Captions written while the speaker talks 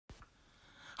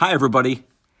Hi, everybody,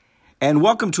 and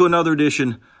welcome to another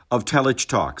edition of Telich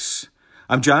Talks.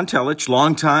 I'm John Telich,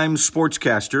 longtime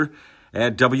sportscaster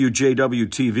at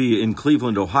WJW-TV in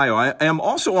Cleveland, Ohio. I am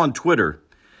also on Twitter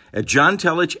at John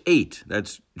Telich8.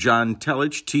 That's John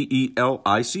Telich,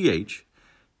 T-E-L-I-C-H,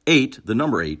 8, the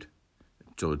number 8.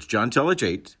 So it's John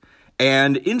Telich8.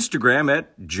 And Instagram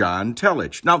at John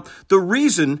Telich. Now, the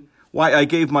reason why I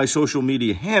gave my social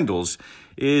media handles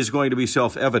is going to be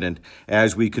self-evident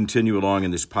as we continue along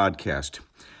in this podcast.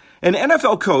 An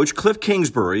NFL coach, Cliff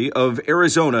Kingsbury of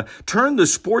Arizona, turned the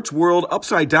sports world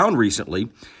upside down recently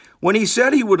when he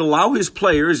said he would allow his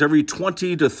players every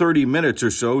 20 to 30 minutes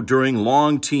or so during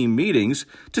long team meetings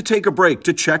to take a break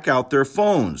to check out their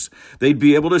phones. They'd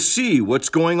be able to see what's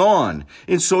going on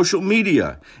in social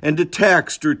media and to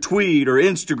text or tweet or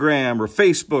Instagram or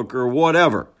Facebook or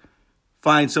whatever.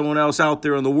 Find someone else out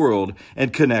there in the world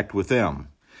and connect with them.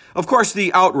 Of course,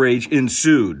 the outrage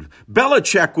ensued.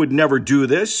 Belichick would never do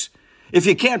this. If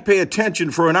you can't pay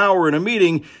attention for an hour in a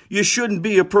meeting, you shouldn't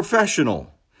be a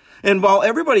professional. And while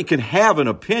everybody can have an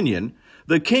opinion,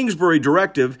 the Kingsbury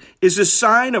directive is a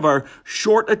sign of our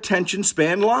short attention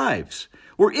span lives.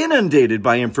 We're inundated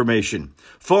by information,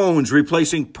 phones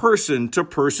replacing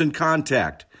person-to-person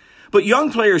contact. But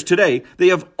young players today, they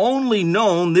have only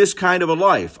known this kind of a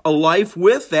life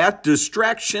with that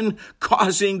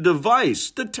distraction-causing device,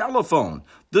 the telephone,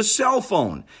 the cell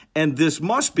phone. And this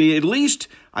must be, at least,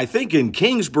 I think in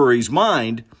Kingsbury's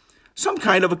mind, some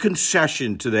kind of a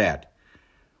concession to that.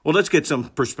 Well, let's get some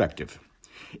perspective.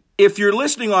 If you're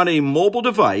listening on a mobile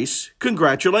device,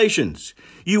 congratulations.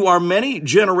 You are many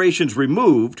generations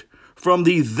removed from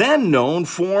the then-known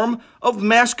form of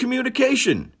mass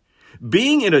communication.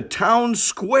 Being in a town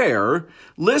square,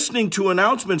 listening to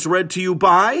announcements read to you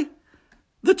by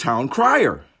the town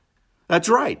crier. That's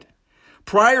right.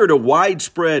 Prior to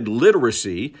widespread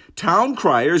literacy, town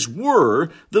criers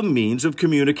were the means of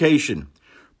communication.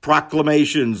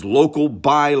 Proclamations, local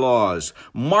bylaws,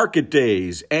 market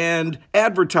days, and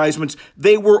advertisements,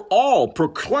 they were all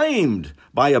proclaimed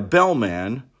by a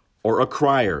bellman or a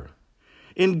crier.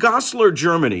 In Goslar,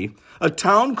 Germany, a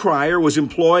town crier was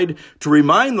employed to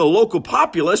remind the local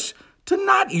populace to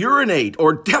not urinate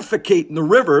or defecate in the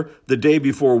river the day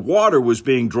before water was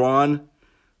being drawn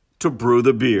to brew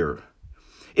the beer.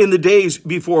 In the days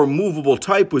before movable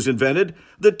type was invented,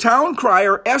 the town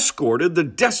crier escorted the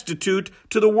destitute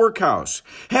to the workhouse.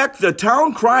 Heck, the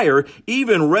town crier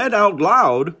even read out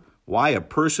loud why a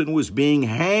person was being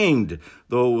hanged.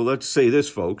 Though, let's say this,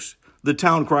 folks, the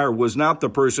town crier was not the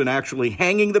person actually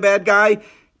hanging the bad guy,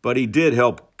 but he did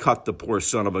help cut the poor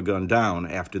son of a gun down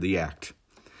after the act.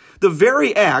 The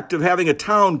very act of having a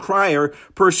town crier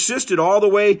persisted all the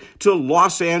way to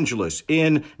Los Angeles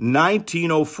in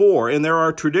 1904, and there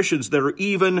are traditions that are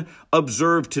even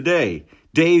observed today,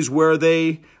 days where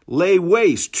they lay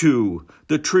waste to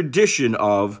the tradition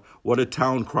of what a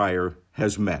town crier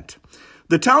has meant.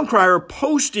 The town crier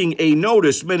posting a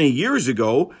notice many years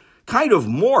ago kind of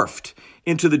morphed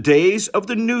into the days of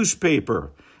the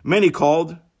newspaper. Many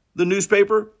called the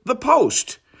newspaper the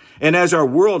Post. And as our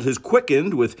world has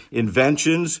quickened with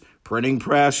inventions, printing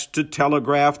press, to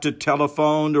telegraph, to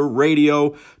telephone, to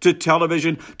radio, to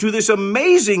television, to this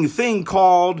amazing thing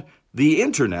called the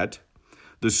internet,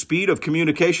 the speed of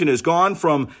communication has gone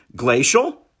from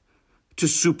glacial to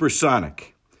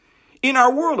supersonic. In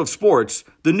our world of sports,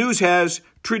 the news has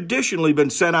traditionally been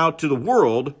sent out to the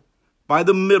world by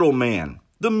the middleman,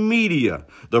 the media,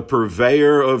 the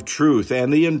purveyor of truth,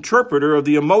 and the interpreter of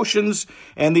the emotions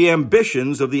and the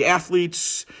ambitions of the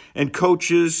athletes and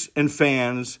coaches and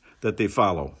fans that they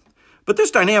follow. But this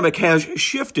dynamic has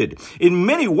shifted. In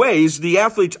many ways, the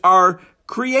athletes are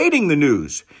creating the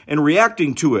news and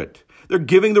reacting to it. They're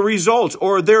giving the results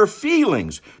or their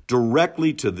feelings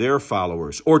directly to their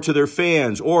followers or to their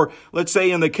fans, or let's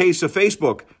say in the case of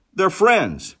Facebook, their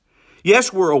friends.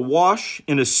 Yes, we're awash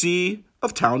in a sea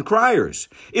of town criers.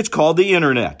 It's called the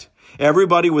internet.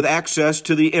 Everybody with access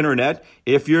to the internet,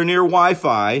 if you're near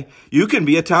Wi-Fi, you can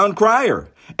be a town crier.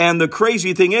 And the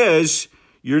crazy thing is,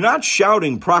 you're not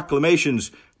shouting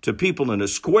proclamations to people in a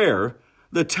square.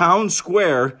 The town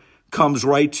square comes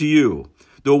right to you.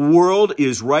 The world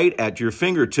is right at your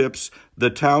fingertips. The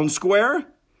town square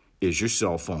is your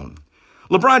cell phone.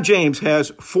 LeBron James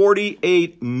has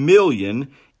 48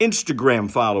 million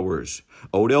Instagram followers.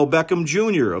 Odell Beckham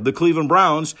Jr. of the Cleveland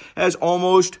Browns has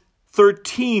almost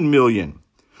 13 million.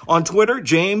 On Twitter,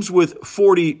 James with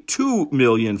 42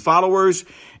 million followers,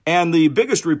 and the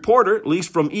biggest reporter, at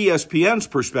least from ESPN's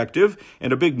perspective,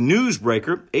 and a big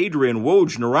newsbreaker, Adrian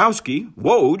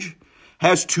Woj,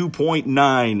 has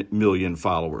 2.9 million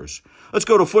followers. Let's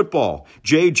go to football.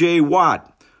 J.J.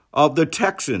 Watt, of the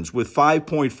Texans with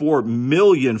 5.4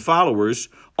 million followers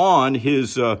on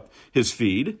his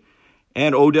feed,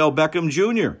 and Odell Beckham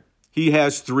Jr. He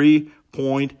has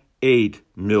 3.8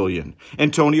 million.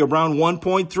 Antonio Brown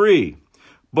 1.3.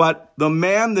 But the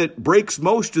man that breaks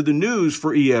most of the news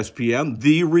for ESPN,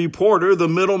 the reporter, the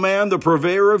middleman, the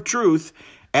purveyor of truth,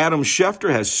 Adam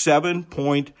Schefter has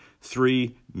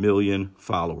 7.3 million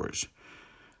followers.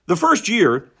 The first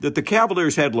year that the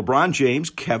Cavaliers had LeBron James,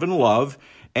 Kevin Love,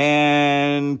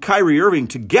 and Kyrie Irving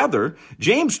together,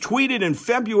 James tweeted in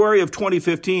February of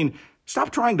 2015, "Stop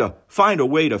trying to find a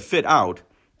way to fit out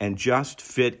and just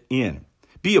fit in.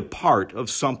 Be a part of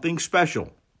something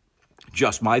special."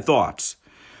 Just my thoughts.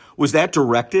 Was that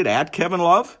directed at Kevin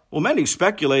Love? Well, many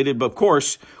speculated, but of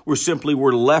course,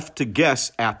 were left to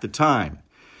guess at the time.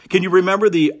 Can you remember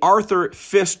the Arthur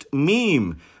Fist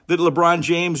meme that LeBron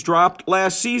James dropped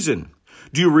last season?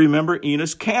 Do you remember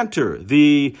Enes Kanter,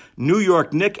 the New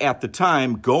York Knick at the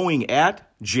time, going at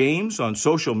James on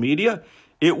social media?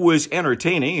 It was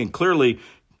entertaining, and clearly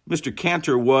Mr.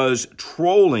 Kanter was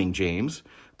trolling James.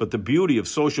 But the beauty of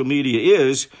social media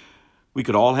is we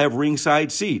could all have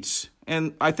ringside seats.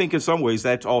 And I think in some ways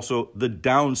that's also the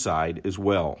downside as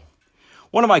well.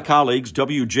 One of my colleagues,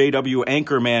 WJW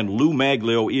anchorman Lou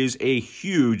Maglio, is a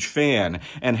huge fan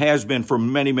and has been for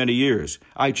many, many years.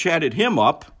 I chatted him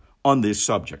up on this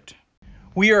subject.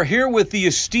 We are here with the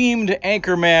esteemed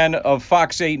anchorman of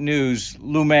Fox 8 News,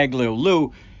 Lou Maglio.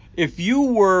 Lou, if you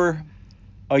were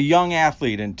a young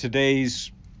athlete in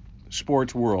today's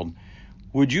sports world,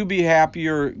 would you be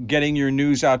happier getting your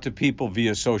news out to people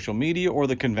via social media or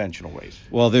the conventional ways?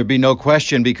 Well, there'd be no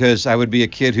question, because I would be a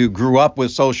kid who grew up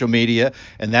with social media,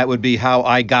 and that would be how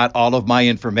I got all of my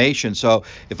information. So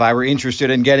if I were interested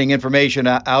in getting information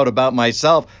out about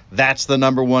myself, that's the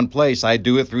number one place. I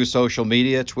do it through social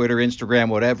media, Twitter, Instagram,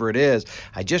 whatever it is.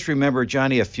 I just remember,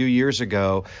 Johnny, a few years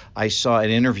ago, I saw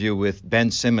an interview with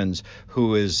Ben Simmons,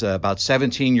 who is about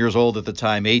 17 years old at the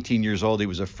time, 18 years old. He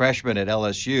was a freshman at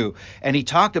LSU, and he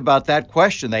talked about that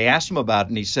question. They asked him about it,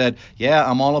 and he said, "Yeah,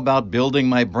 I'm all about building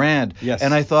my brand." Yes.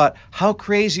 And I thought, how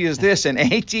crazy is this? An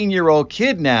 18-year-old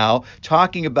kid now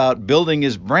talking about building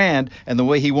his brand, and the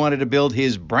way he wanted to build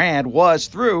his brand was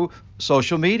through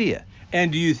social media.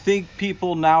 And do you think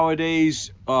people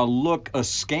nowadays look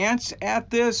askance at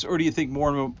this, or do you think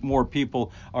more and more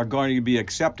people are going to be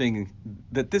accepting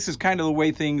that this is kind of the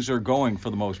way things are going for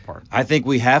the most part? I think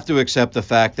we have to accept the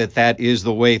fact that that is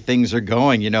the way things are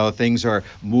going. You know, things are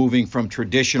moving from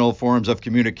traditional forms of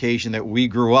communication that we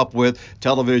grew up with,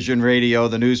 television, radio,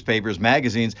 the newspapers,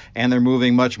 magazines, and they're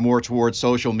moving much more towards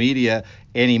social media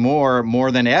anymore,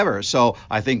 more than ever. So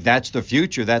I think that's the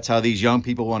future. That's how these young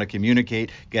people want to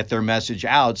communicate, get their message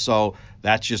out. So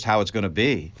that's just how it's going to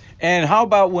be. And how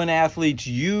about when athletes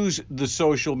use the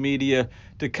social media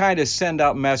to kind of send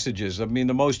out messages? I mean,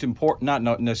 the most important,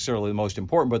 not necessarily the most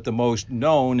important, but the most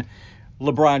known,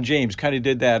 LeBron James kind of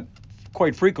did that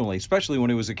quite frequently, especially when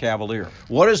he was a Cavalier.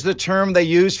 What is the term they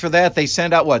use for that? They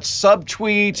send out,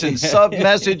 sub-tweets and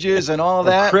sub-messages and all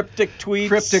that? Cryptic tweets.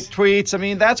 Cryptic tweets. I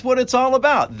mean, that's what it's all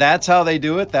about. That's how they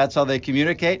do it. That's how they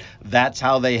communicate. That's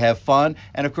how they have fun.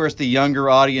 And, of course, the younger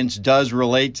audience does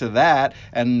relate to that.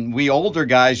 And we older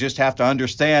guys just have to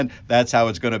understand that's how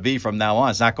it's going to be from now on.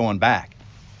 It's not going back.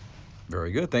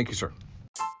 Very good. Thank you, sir.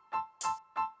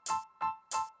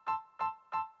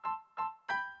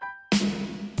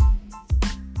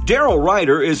 Daryl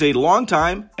Ryder is a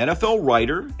longtime NFL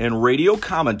writer and radio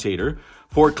commentator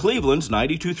for Cleveland's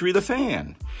 92.3 The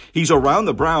Fan. He's around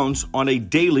the Browns on a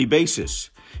daily basis.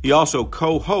 He also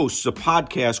co-hosts a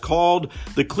podcast called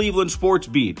The Cleveland Sports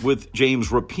Beat with James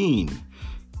Rapien.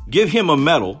 Give him a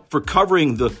medal for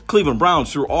covering the Cleveland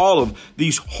Browns through all of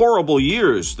these horrible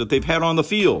years that they've had on the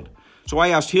field. So I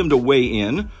asked him to weigh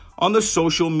in on the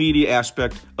social media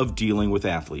aspect of dealing with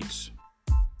athletes.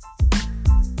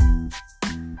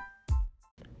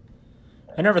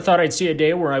 I never thought I'd see a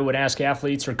day where I would ask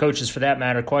athletes, or coaches for that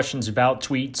matter, questions about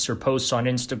tweets or posts on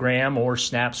Instagram or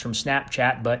snaps from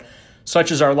Snapchat, but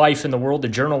such is our life in the world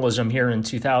of journalism here in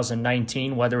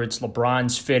 2019, whether it's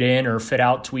LeBron's fit in or fit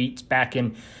out tweets back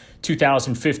in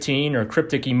 2015 or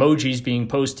cryptic emojis being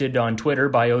posted on Twitter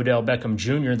by Odell Beckham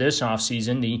Jr. this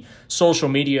offseason. The social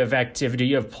media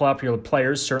activity of popular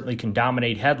players certainly can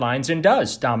dominate headlines and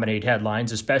does dominate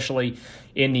headlines, especially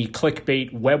in the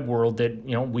clickbait web world that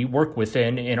we work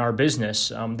within in our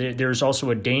business. There's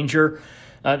also a danger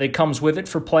that comes with it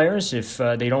for players if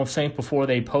they don't think before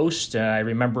they post. I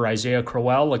remember Isaiah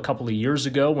Crowell a couple of years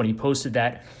ago when he posted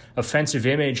that offensive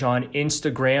image on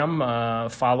Instagram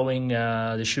following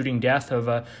the shooting death of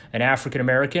an African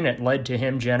American. It led to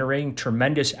him generating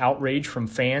tremendous outrage from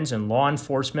fans and law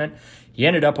enforcement. He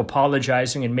ended up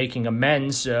apologizing and making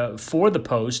amends for the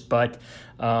post, but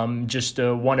just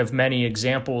one of many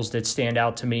examples that stand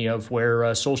out to me of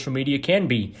where social media can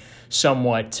be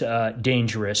somewhat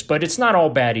dangerous. But it's not all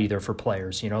bad either for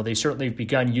players. You know, they certainly have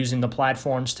begun using the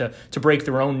platforms to break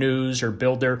their own news or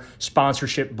build their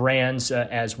sponsorship brands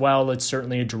as well. It's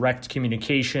certainly a direct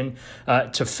communication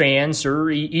to fans or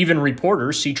even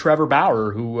reporters. See Trevor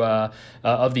Bauer, who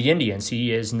of the Indians.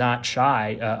 He is not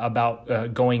shy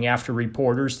about going after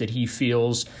reporters that he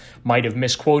feels might have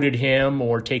misquoted him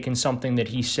or taken something that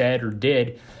he said or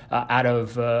did out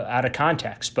of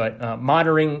context. But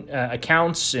monitoring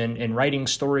accounts and writing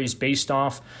stories based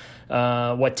off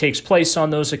what takes place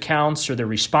on those accounts or the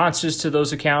responses to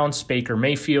those accounts. Baker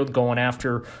Mayfield going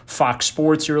after Fox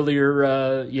Sports earlier,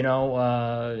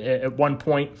 at one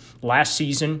point last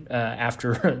season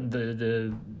after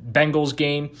the Bengals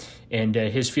game and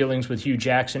his feelings with Hugh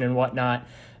Jackson and whatnot.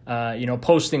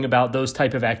 Posting about those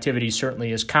type of activities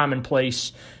certainly is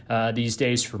commonplace these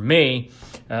days for me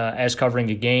as covering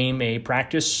a game, a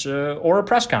practice, or a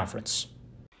press conference.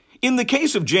 In the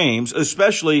case of James,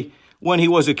 especially when he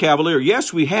was a Cavalier,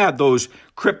 yes, we had those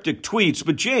cryptic tweets,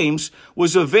 but James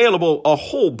was available a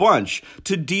whole bunch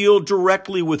to deal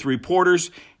directly with reporters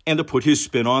and to put his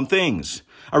spin on things.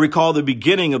 I recall the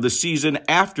beginning of the season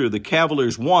after the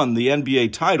Cavaliers won the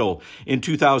NBA title in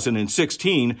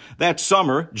 2016. That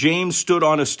summer, James stood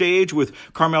on a stage with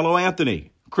Carmelo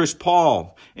Anthony, Chris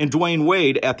Paul, and Dwayne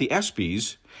Wade at the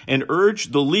ESPYs and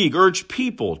urged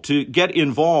people to get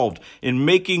involved in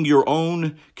making your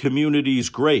own communities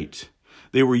great.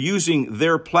 They were using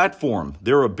their platform,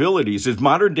 their abilities as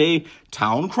modern-day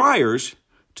town criers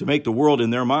to make the world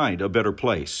in their mind a better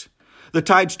place. The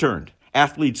tide's turned.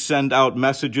 Athletes send out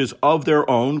messages of their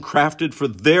own, crafted for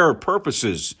their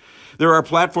purposes. There are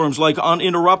platforms like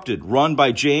Uninterrupted, run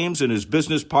by James and his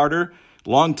business partner,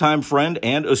 longtime friend,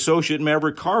 and associate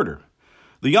Maverick Carter.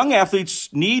 The young athletes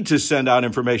need to send out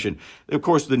information. Of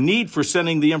course, the need for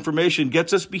sending the information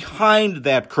gets us behind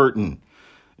that curtain.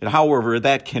 And however,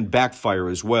 that can backfire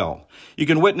as well. You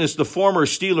can witness the former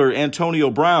Steeler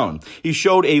Antonio Brown. He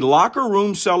showed a locker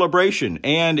room celebration,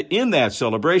 and in that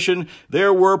celebration,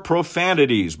 there were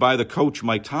profanities by the coach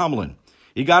Mike Tomlin.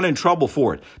 He got in trouble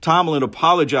for it. Tomlin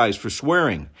apologized for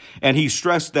swearing, and he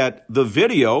stressed that the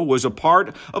video was a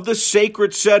part of the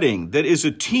sacred setting that is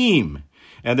a team,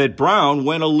 and that Brown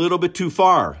went a little bit too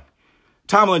far.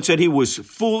 Tomlin said he was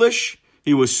foolish,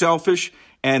 he was selfish,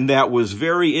 and that was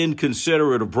very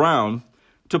inconsiderate of Brown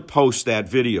to post that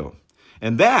video.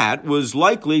 And that was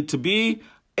likely to be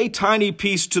a tiny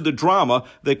piece to the drama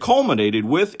that culminated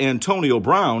with Antonio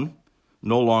Brown,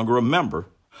 no longer a member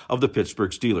of the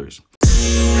Pittsburgh Steelers.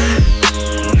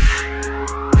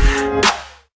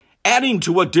 Adding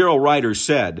to what Daryl Ryder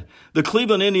said, the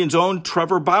Cleveland Indians' own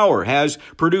Trevor Bauer has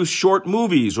produced short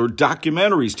movies or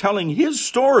documentaries telling his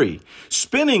story,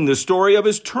 spinning the story of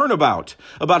his turnabout,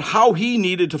 about how he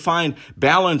needed to find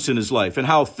balance in his life and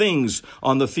how things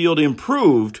on the field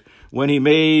improved when he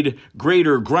made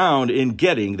greater ground in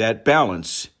getting that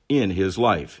balance in his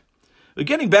life.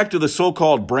 Getting back to the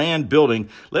so-called brand building,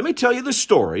 let me tell you the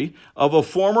story of a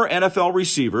former NFL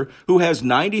receiver who has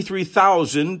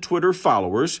 93,000 Twitter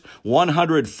followers,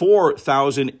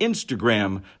 104,000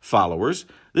 Instagram followers.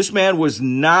 This man was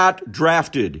not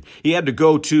drafted. He had to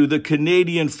go to the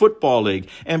Canadian Football League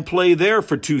and play there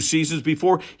for 2 seasons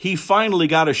before he finally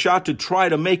got a shot to try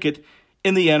to make it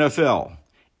in the NFL.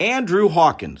 Andrew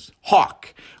Hawkins,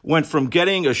 Hawk, went from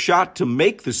getting a shot to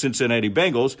make the Cincinnati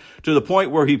Bengals to the point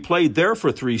where he played there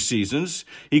for 3 seasons.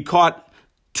 He caught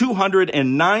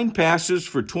 209 passes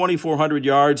for 2,400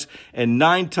 yards and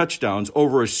 9 touchdowns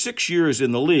over 6 years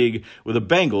in the league with the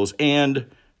Bengals and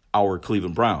our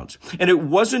Cleveland Browns. And it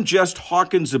wasn't just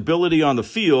Hawkins' ability on the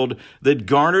field that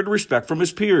garnered respect from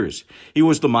his peers. He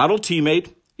was the model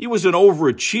teammate. He was an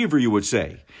overachiever, you would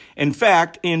say. In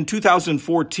fact, in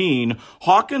 2014,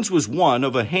 Hawkins was one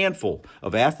of a handful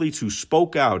of athletes who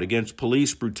spoke out against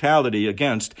police brutality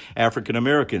against African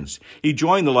Americans. He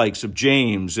joined the likes of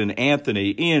James and Anthony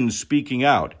in speaking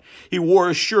out. He wore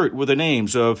a shirt with the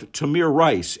names of Tamir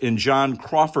Rice and John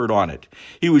Crawford on it.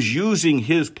 He was using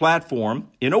his platform,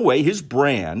 in a way, his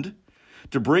brand,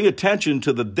 to bring attention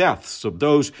to the deaths of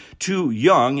those 2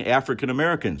 young African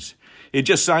Americans. He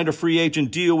just signed a free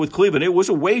agent deal with Cleveland. It was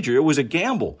a wager. It was a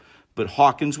gamble. But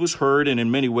Hawkins was heard, and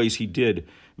in many ways he did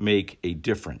make a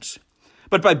difference.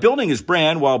 But by building his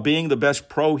brand while being the best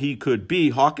pro he could be,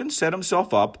 Hawkins set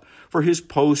himself up for his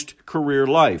post-career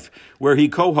life, where he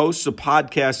co-hosts a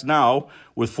podcast now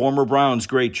with former Browns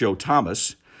great Joe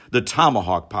Thomas, the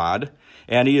Tomahawk Pod,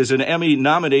 and he is an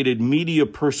Emmy-nominated media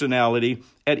personality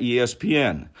at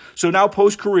ESPN. So now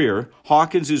post-career,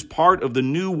 Hawkins is part of the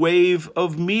new wave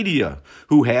of media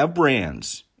who have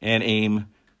brands and aim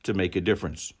to make a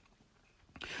difference.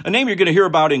 A name you're going to hear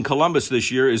about in Columbus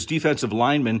this year is defensive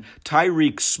lineman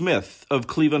Tyreke Smith of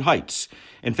Cleveland Heights.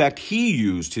 In fact, he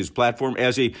used his platform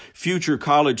as a future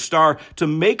college star to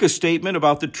make a statement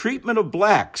about the treatment of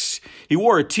blacks. He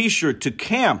wore a T-shirt to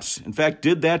camps. In fact,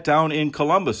 did that down in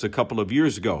Columbus a couple of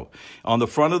years ago. On the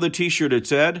front of the T-shirt, it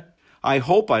said, "I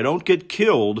hope I don't get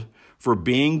killed for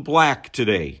being black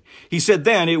today." He said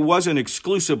then it wasn't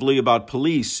exclusively about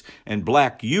police and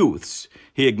black youths.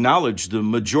 He acknowledged the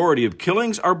majority of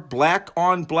killings are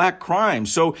black-on-black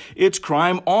crimes, so it's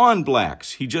crime on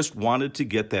blacks. He just wanted to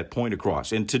get that point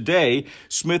across. And today,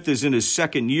 Smith is in his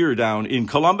second year down in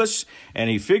Columbus, and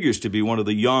he figures to be one of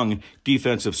the young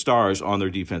defensive stars on their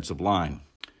defensive line.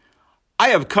 I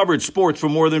have covered sports for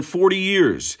more than 40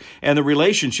 years, and the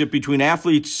relationship between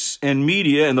athletes and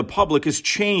media and the public has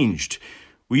changed.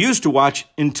 We used to watch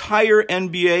entire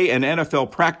NBA and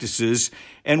NFL practices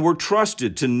and were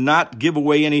trusted to not give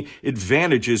away any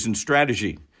advantages in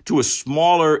strategy. To a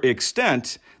smaller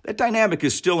extent, that dynamic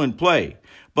is still in play.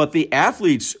 But the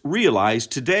athletes realize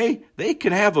today they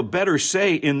can have a better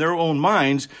say in their own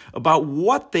minds about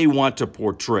what they want to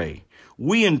portray.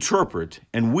 We interpret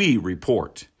and we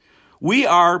report. We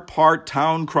are part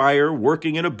town crier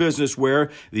working in a business where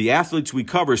the athletes we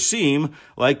cover seem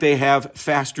like they have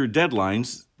faster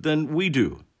deadlines than we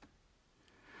do.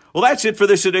 Well, that's it for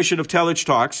this edition of Telich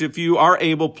Talks. If you are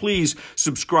able, please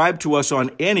subscribe to us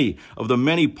on any of the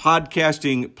many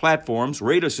podcasting platforms.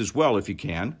 Rate us as well if you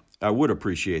can. I would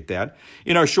appreciate that.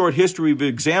 In our short history, we've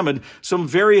examined some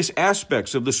various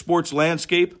aspects of the sports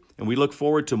landscape, and we look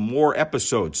forward to more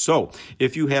episodes. So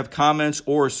if you have comments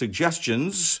or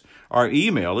suggestions, our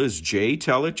email is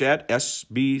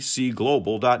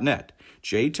jtelich@sbcglobal.net,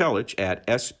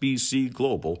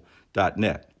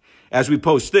 jtelich@sbcglobal.net. As we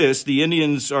post this, the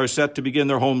Indians are set to begin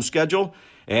their home schedule,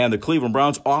 and the Cleveland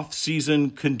Browns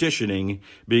off-season conditioning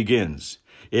begins.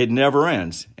 It never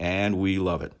ends, and we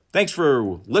love it. Thanks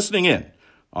for listening in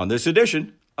on this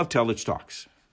edition of Telich Talks.